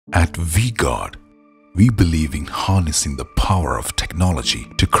At V-Guard, we believe in harnessing the power of technology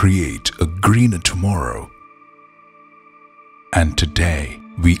to create a greener tomorrow. And today,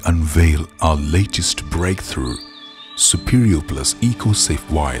 we unveil our latest breakthrough, Superio Plus Eco-Safe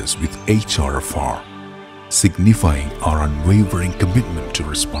wires with HRFR, signifying our unwavering commitment to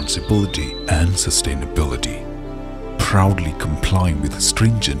responsibility and sustainability. Proudly complying with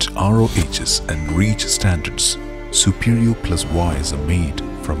stringent ROHS and REACH standards, Superio Plus wires are made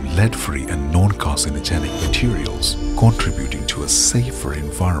from lead-free and non-carcinogenic materials, contributing to a safer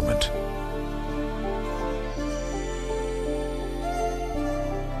environment.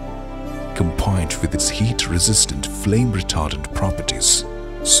 Combined with its heat-resistant flame retardant properties,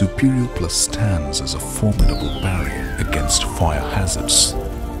 Superio Plus stands as a formidable barrier against fire hazards.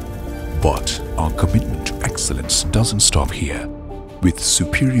 But our commitment to excellence doesn't stop here. With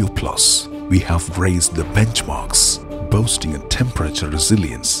Superio Plus, we have raised the benchmarks, boasting a temperature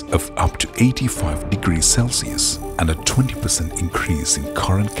resilience of up to 85 degrees Celsius and a 20% increase in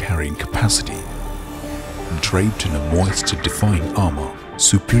current carrying capacity. Draped in a moisture-defying armor,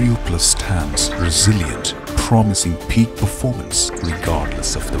 Superio Plus stands resilient, promising peak performance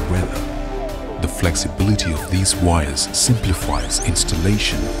regardless of the weather. The flexibility of these wires simplifies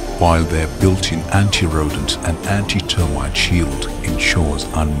installation, while their built-in anti-rodent and anti-termite shield ensures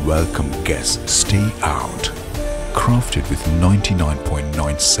unwelcome guests stay out. Crafted with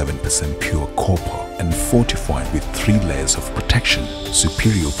 99.97% pure copper and fortified with 3 layers of protection,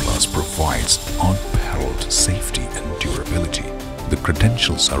 Superio Plus provides unparalleled safety and durability. The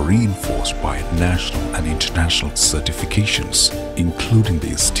credentials are reinforced by national and international certifications, including the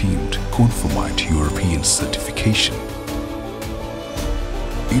esteemed Conformite European certification.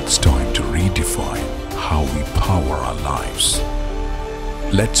 It's time to redefine how we power our lives.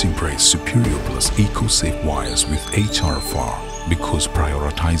 Let's embrace Superio Plus Eco-Safe wires with HRFR, because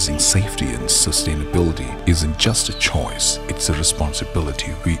prioritizing safety and sustainability isn't just a choice, it's a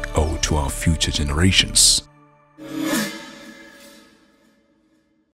responsibility we owe to our future generations.